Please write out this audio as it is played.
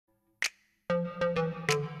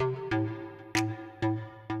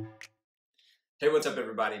Hey, what's up,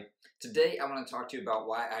 everybody? Today, I want to talk to you about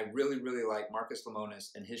why I really like Marcus Lemonis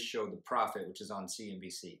and his show, The Profit, which is on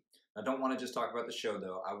CNBC. I don't want to just talk about the show,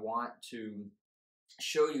 though. I want to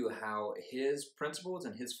show you how his principles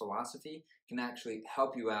and his philosophy can actually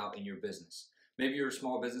help you out in your business. Maybe you're a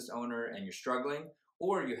small business owner and you're struggling,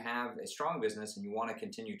 or you have a strong business and you want to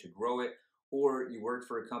continue to grow it, or you work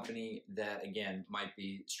for a company that, again, might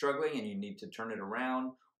be struggling and you need to turn it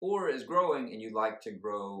around, or is growing and you'd like to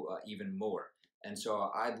grow even more. And so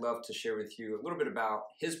I'd love to share with you a little bit about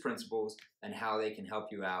his principles and how they can help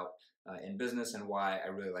you out in business and why I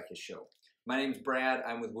really like his show. My name is Brad.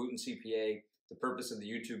 I'm with Wooten CPA. The purpose of the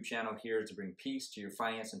YouTube channel here is to bring peace to your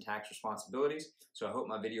finance and tax responsibilities. So I hope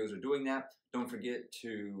my videos are doing that. Don't forget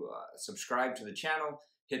to subscribe to the channel,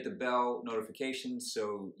 hit the bell notifications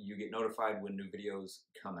so you get notified when new videos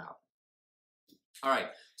come out. All right,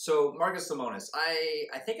 so Marcus Lemonis,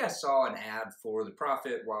 I think I saw an ad for The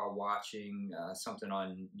Profit while watching something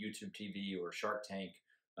on YouTube TV or Shark Tank.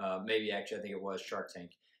 Maybe actually I think it was Shark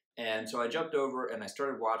Tank. And so I jumped over and I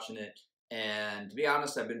started watching it. And to be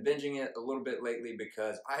honest, I've been binging it a little bit lately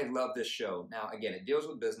because I love this show. Now, again, it deals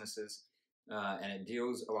with businesses and it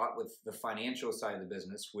deals a lot with the financial side of the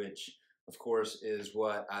business, which of course is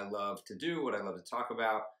what I love to do, what I love to talk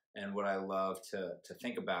about, and what I love to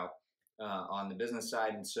think about. On the business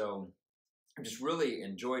side, and so I just really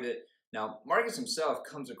enjoyed it. Now, Marcus himself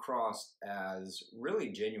comes across as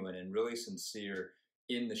really genuine and really sincere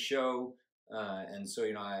in the show, and so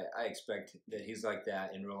I expect that he's like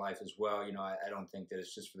that in real life as well. I don't think that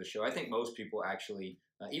it's just for the show. I think most people actually,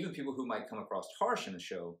 even people who might come across harsh in the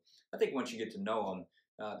show, I think once you get to know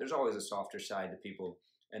them, there's always a softer side to people.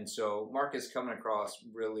 And so Marcus coming across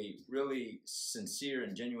really sincere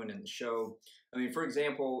and genuine in the show. I mean, for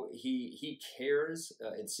example, he cares,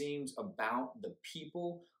 it seems, about the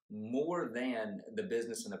people more than the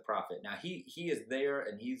business and the profit. Now, he is there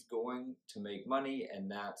and he's going to make money, and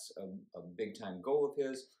that's a big-time goal of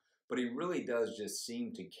his, but he really does just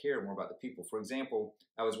seem to care more about the people. For example,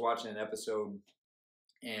 I was watching an episode,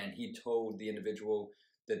 and he told the individual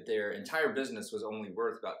that their entire business was only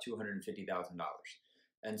worth about $250,000.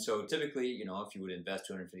 And so typically, if you would invest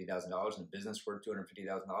 $250,000 in a business worth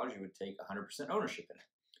 $250,000, you would take 100% ownership in it.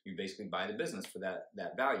 You basically buy the business for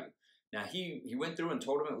that value. Now, he went through and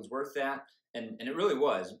told them it was worth that, and it really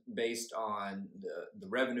was based on the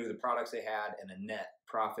revenue, the products they had, and the net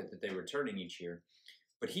profit that they were turning each year.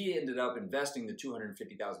 But he ended up investing the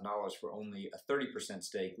 $250,000 for only a 30%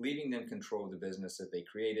 stake, leaving them control of the business that they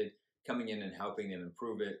created, coming in and helping them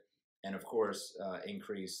improve it, and of course,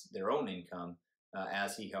 increase their own income.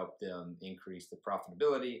 As he helped them increase the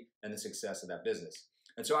profitability and the success of that business.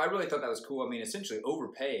 And so I really thought that was cool. I mean, essentially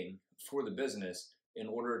overpaying for the business in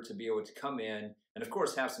order to be able to come in and, of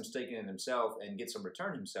course, have some stake in it himself and get some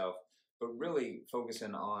return himself, but really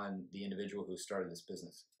focusing on the individual who started this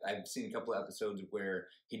business. I've seen a couple of episodes where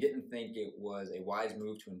he didn't think it was a wise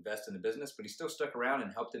move to invest in the business, but he still stuck around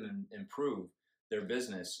and helped them improve their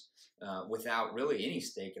business without really any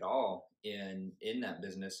stake at all in that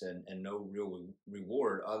business and no real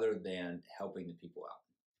reward other than helping the people out.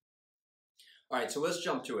 All right, so let's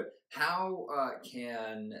jump to it. How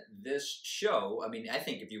can this show, I mean, I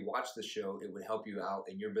think if you watch the show, it would help you out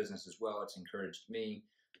in your business as well. It's encouraged me.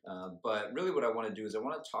 But really what I want to do is I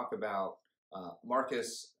want to talk about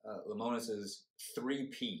Marcus Lemonis's 3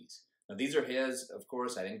 Ps. Now, these are his, of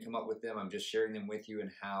course. I didn't come up with them. I'm just sharing them with you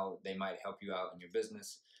and how they might help you out in your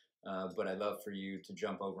business. But I'd love for you to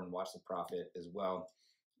jump over and watch The Profit as well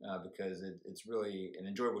because it's really an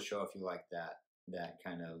enjoyable show if you like that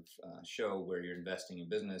kind of show where you're investing in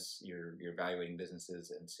business, you're evaluating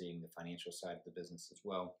businesses and seeing the financial side of the business as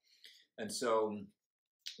well. And so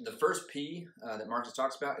the first P that Marcus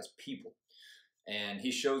talks about is people. And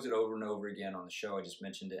he shows it over and over again on the show. I just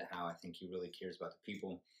mentioned it, how I think he really cares about the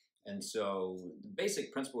people. And so the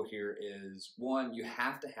basic principle here is, 1, you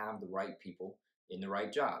have to have the right people in the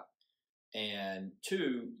right job. And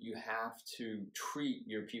 2, you have to treat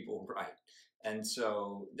your people right. And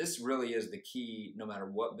so this really is the key no matter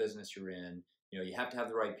what business you're in. You have to have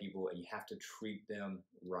the right people and you have to treat them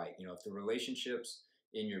right. If the relationships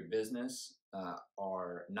in your business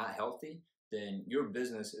are not healthy, then your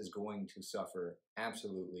business is going to suffer,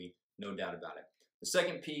 absolutely, no doubt about it. The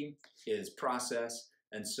second P is process.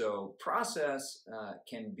 And so process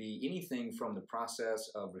can be anything from the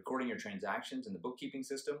process of recording your transactions in the bookkeeping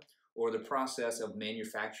system, or the process of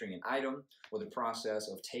manufacturing an item, or the process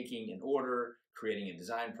of taking an order, creating a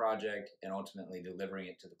design project, and ultimately delivering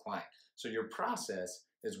it to the client. So your process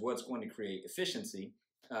is what's going to create efficiency.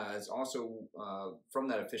 It's also, from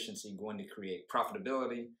that efficiency, going to create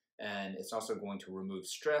profitability, and it's also going to remove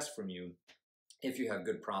stress from you if you have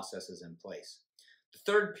good processes in place. The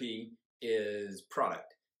third P is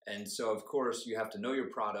product. And so, of course, you have to know your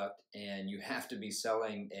product, and you have to be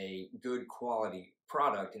selling a good quality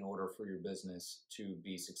product in order for your business to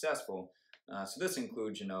be successful. So this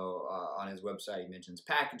includes, on his website, he mentions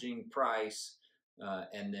packaging, price,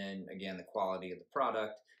 and then again, the quality of the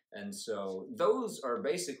product. And so those are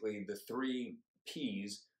basically the three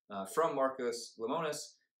P's from Marcus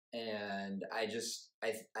Lemonis. And I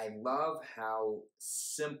love how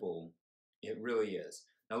simple it really is.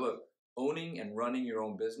 Now look, owning and running your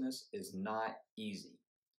own business is not easy.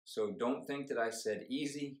 So don't think that I said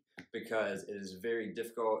easy, because it is very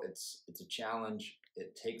difficult. It's a challenge.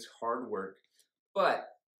 It takes hard work. But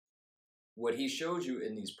what he shows you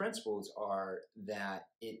in these principles are that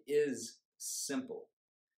it is simple.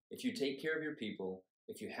 If you take care of your people,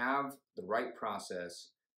 if you have the right process,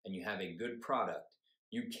 and you have a good product,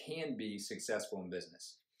 you can be successful in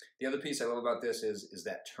business. The other piece I love about this is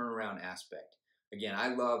that turnaround aspect. Again, I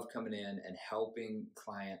love coming in and helping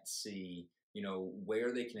clients see,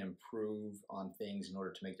 where they can improve on things in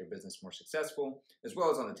order to make their business more successful, as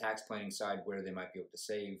well as on the tax planning side, where they might be able to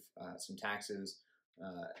save some taxes,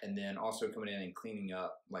 and then also coming in and cleaning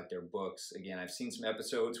up like their books. Again, I've seen some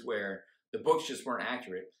episodes where the books just weren't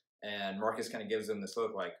accurate, and Marcus kind of gives them this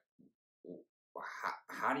look like,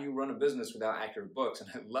 how do you run a business without accurate books? And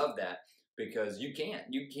I love that, because you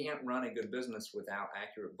can't run a good business without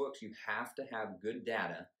accurate books. You have to have good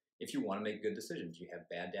data if you want to make good decisions. You have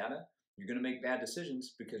bad data, you're going to make bad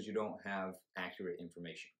decisions because you don't have accurate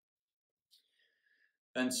information.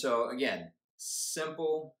 And so again,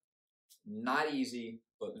 simple, not easy,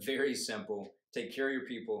 but very simple. Take care of your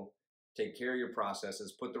people, take care of your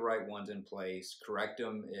processes, put the right ones in place, correct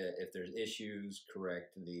them if there's issues,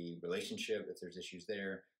 correct the relationship if there's issues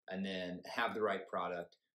there, and then have the right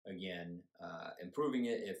product. Again, improving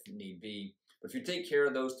it if need be. But if you take care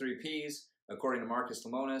of those three P's, according to Marcus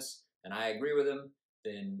Lemonis, and I agree with him,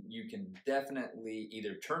 then you can definitely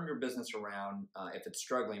either turn your business around if it's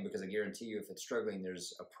struggling, because I guarantee you if it's struggling,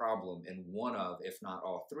 there's a problem in one of, if not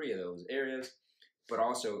all three of those areas. But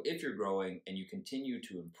also, if you're growing and you continue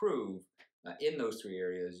to improve in those three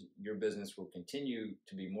areas, your business will continue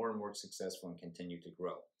to be more and more successful and continue to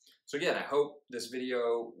grow. So again, I hope this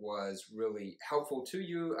video was really helpful to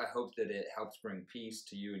you. I hope that it helps bring peace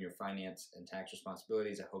to you and your finance and tax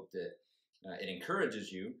responsibilities. I hope that it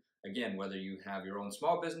encourages you, again, whether you have your own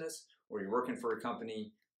small business or you're working for a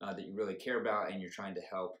company that you really care about and you're trying to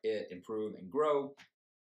help it improve and grow.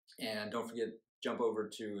 And don't forget, jump over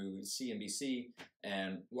to CNBC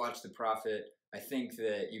and watch The Profit. I think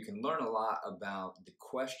that you can learn a lot about the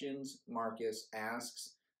questions Marcus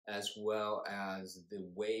asks, as well as the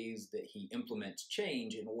ways that he implements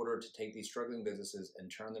change in order to take these struggling businesses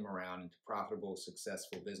and turn them around into profitable,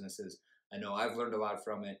 successful businesses. I know I've learned a lot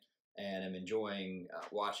from it, and I'm enjoying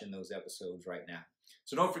watching those episodes right now.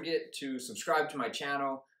 So don't forget to subscribe to my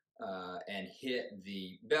channel and hit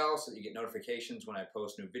the bell so that you get notifications when I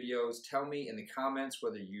post new videos. Tell me in the comments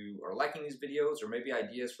whether you are liking these videos or maybe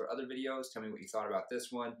ideas for other videos. Tell me what you thought about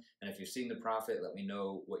this one. And if you've seen The Profit, let me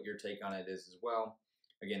know what your take on it is as well.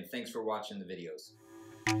 Again, thanks for watching the videos.